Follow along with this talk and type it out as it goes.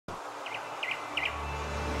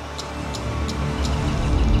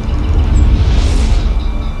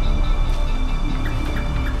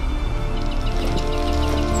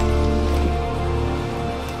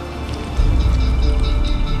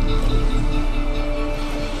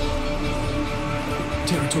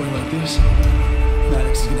territory like this,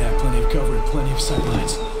 Maddox is gonna have plenty of cover and plenty of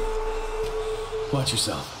sightlines. Watch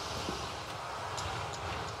yourself.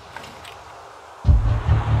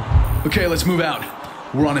 Okay, let's move out.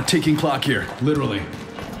 We're on a ticking clock here, literally.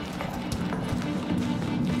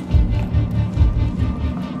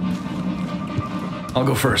 I'll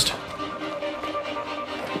go first.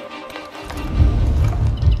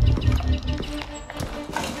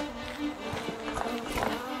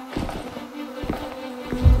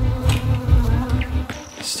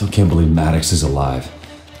 Still can't believe Maddox is alive.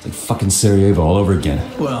 It's like fucking Sarajevo all over again.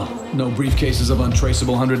 Well, no briefcases of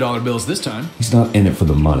untraceable $100 bills this time. He's not in it for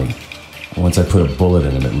the money. Once I put a bullet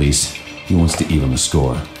in him, at least, he wants to even the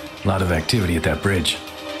score. A lot of activity at that bridge.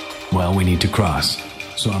 Well, we need to cross,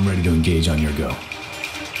 so I'm ready to engage on your go.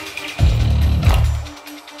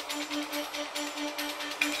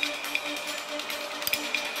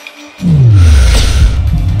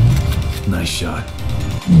 Nice shot.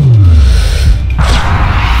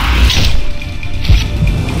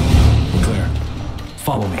 We're clear.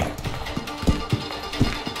 Follow me.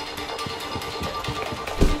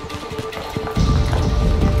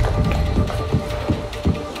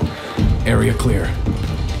 Area clear.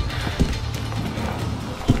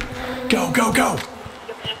 Go, go, go!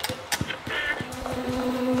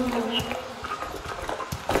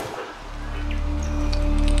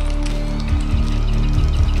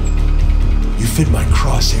 You fit my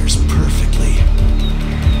crosshairs perfectly.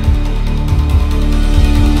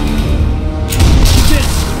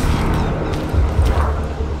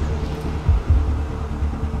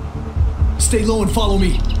 Stay low and follow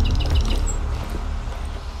me.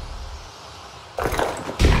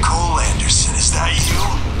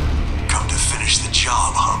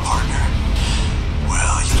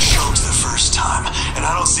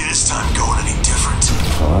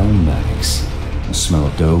 Smell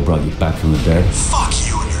of dough brought you back from the dead? Fuck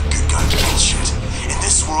you and your good guy bullshit. In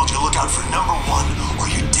this world, you look out for number one or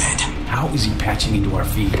you're dead. How is he patching into our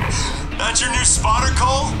feet? That's your new spotter,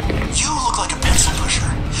 Cole? You look like a pencil pusher.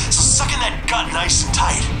 So suck in that gut nice and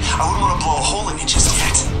tight. I wouldn't want to blow a hole in you just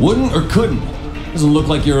yet. Wouldn't or couldn't? Doesn't look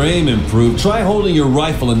like your aim improved. Try holding your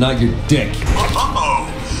rifle and not your dick. Uh-oh.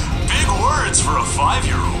 Big words for a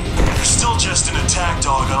 5-year-old. You're still just an attack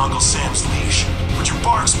dog on Uncle Sam's leash, but your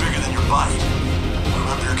bark's bigger than your bite.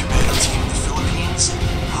 Remember your commando team in the Philippines?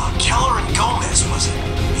 Keller and Gomez, was it?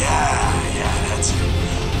 Yeah, that's it.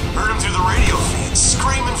 Heard him through the radio feed,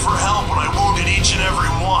 screaming for help when I wounded each and every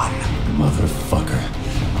one. Motherfucker.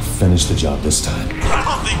 I'll finish the job this time. I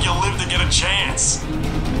don't think you'll live to get a chance.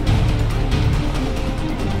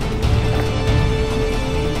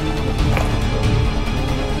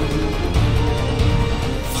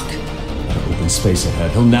 Fuck. Got open space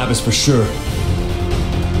ahead. He'll nab us for sure.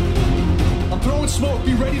 Throwing smoke,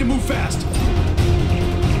 be ready to move fast.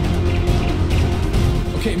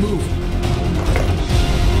 Okay, move.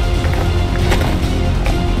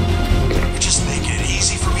 You're just making it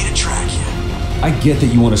easy for me to track you. I get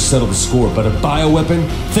that you want to settle the score, but a bioweapon?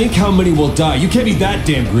 Think how many will die. You can't be that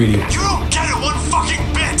damn greedy. You don't get it one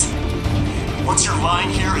fucking bit! Once you're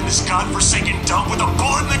lying here in this godforsaken dump with a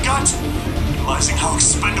bullet in the gut, realizing how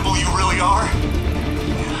expendable you really are,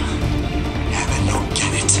 yeah, then you'll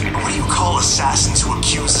get it. What do you call assassins who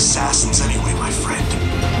accuse assassins anyway, my friend?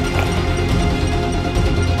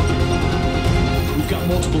 We've got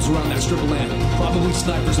multiples around that strip of land. Probably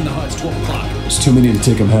snipers in the huts, 12 o'clock. There's too many to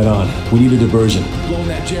take them head on. We need a diversion. Blowing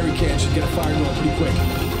that jerry can should get a fire going pretty quick.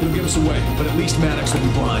 It'll give us away, but at least Maddox will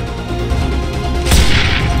be blind.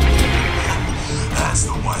 That's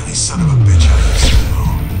the wily son of a bitch I used to know.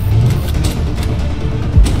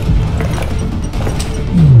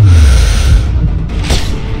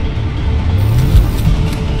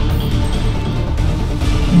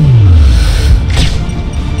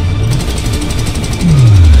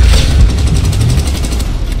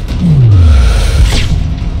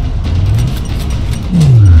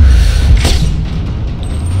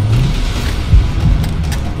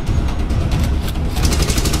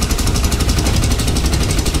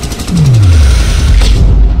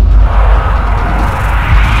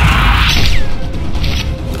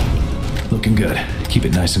 Looking good. Keep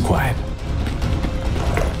it nice and quiet.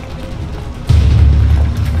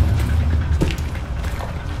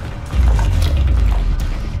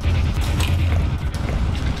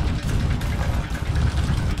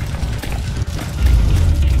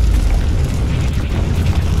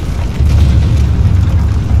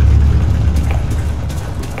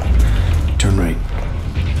 Turn right.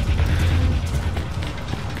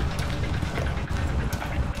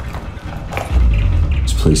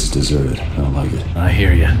 This place is deserted. I don't like it. I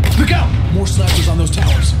hear ya. Look out! More snipers on those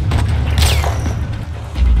towers.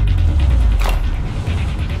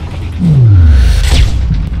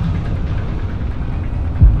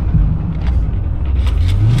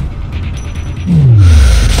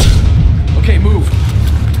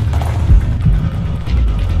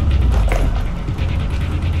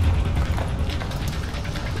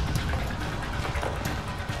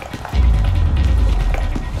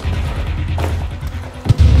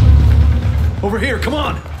 come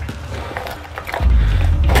on!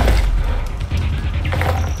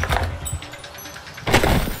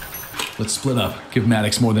 Let's split up. Give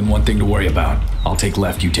Maddox more than one thing to worry about. I'll take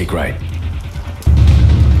left, you take right.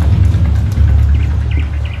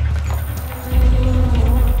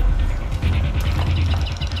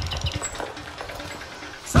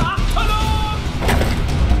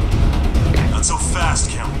 Not so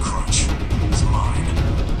fast, Captain Crunch. It's mine.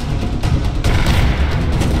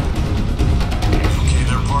 Okay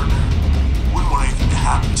there, partner? Wouldn't want anything to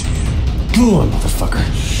happen to you. Go on, motherfucker.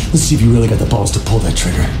 Let's see if you really got the balls to pull that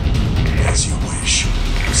trigger. As you wish.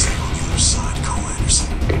 See you on the other side, Cole Anderson.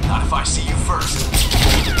 Not if I see you first.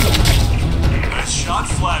 Nice shot,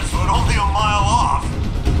 Flatfoot. Only a mile off.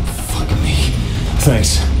 Fuck me.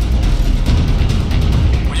 Thanks.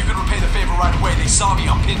 Well, you can repay the favor right away. They saw me.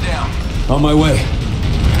 I'm pinned down. On my way.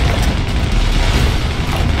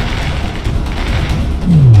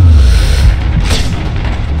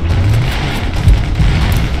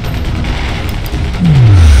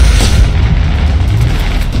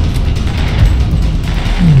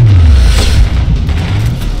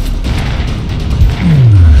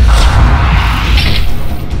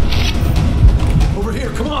 Over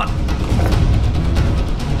here, come on!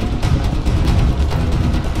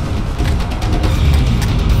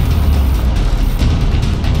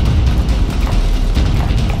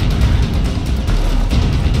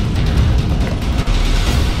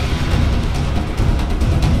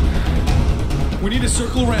 We need to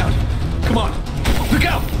circle around. Come on. Look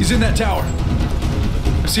out! He's in that tower.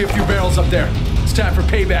 I see a few barrels up there. It's time for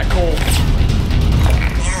payback, Cole.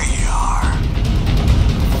 There you are.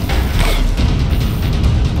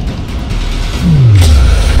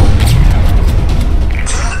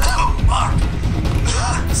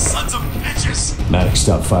 Fuck. Sons of bitches. Maddox,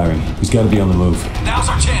 stop firing. He's got to be on the move. Now's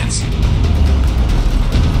our chance.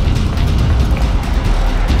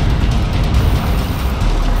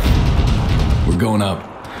 We're going up.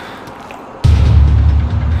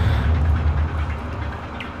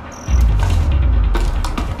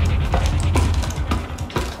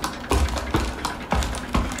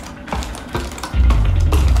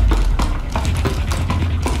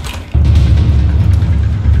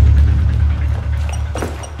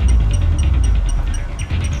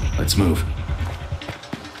 Let's move.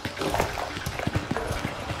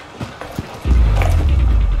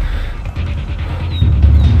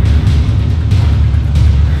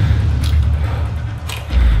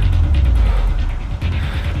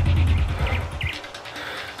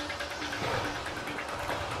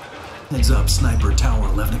 Heads up, sniper, tower,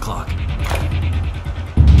 11 o'clock.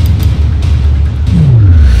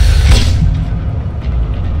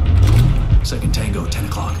 Second tango, 10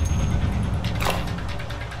 o'clock.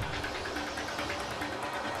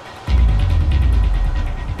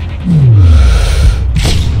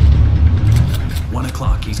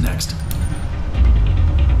 He's next.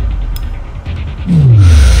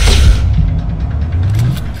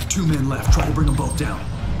 Two men left. Try to bring them both down.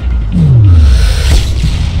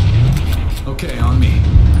 Okay, on me.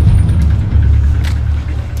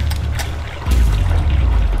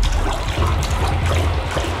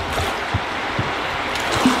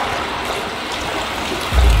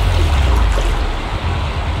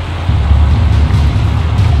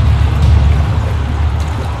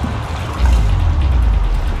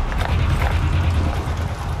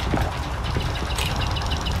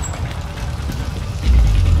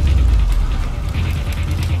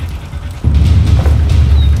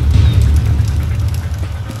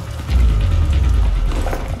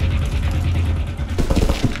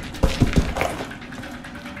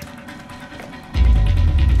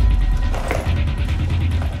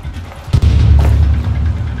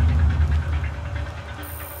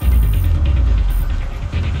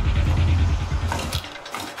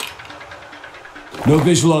 No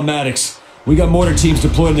visual on Maddox. We got mortar teams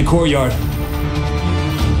deployed in the courtyard.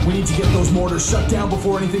 We need to get those mortars shut down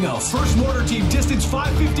before anything else. First mortar team, distance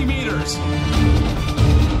 550 meters.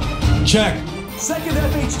 Check. Second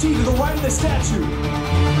FHT to the right of the statue.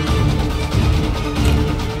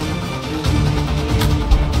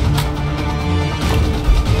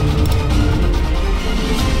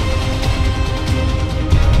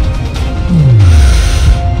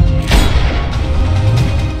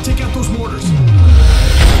 Take out those mortars.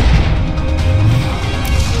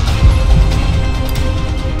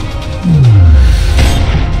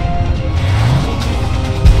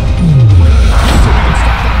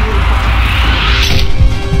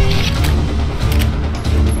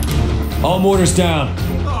 All mortars down.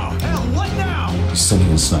 Oh, hell, what now? He's sending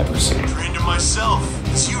in snipers. Trained him myself,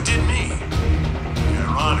 as you did me.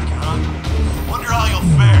 Ironic, huh? Wonder how you'll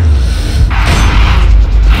fare.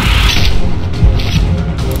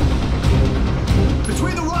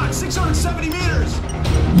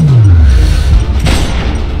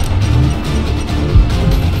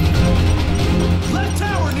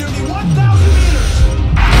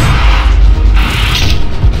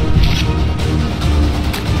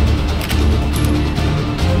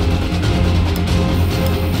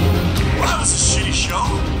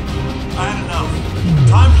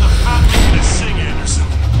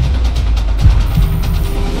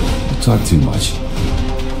 Talk too much.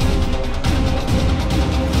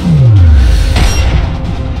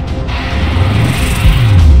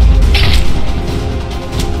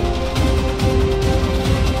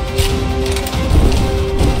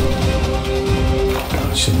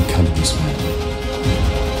 Shouldn't come to this,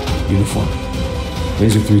 man. Uniform.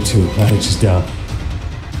 Razor 3-2. Package is down.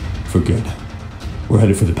 For good. We're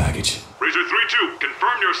headed for the package. Razor 3-2,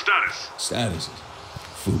 confirm your status. Status.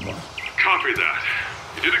 Foodbar. Copy that.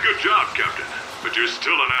 You did a good job, Captain, but you're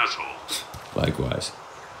still an asshole. Likewise.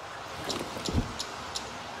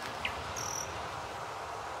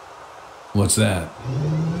 What's that?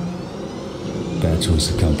 Bad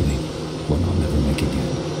choice of company. One I'll never make again.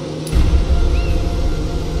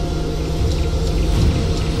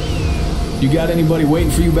 You got anybody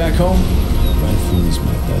waiting for you back home? Rifle is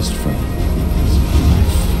my best friend.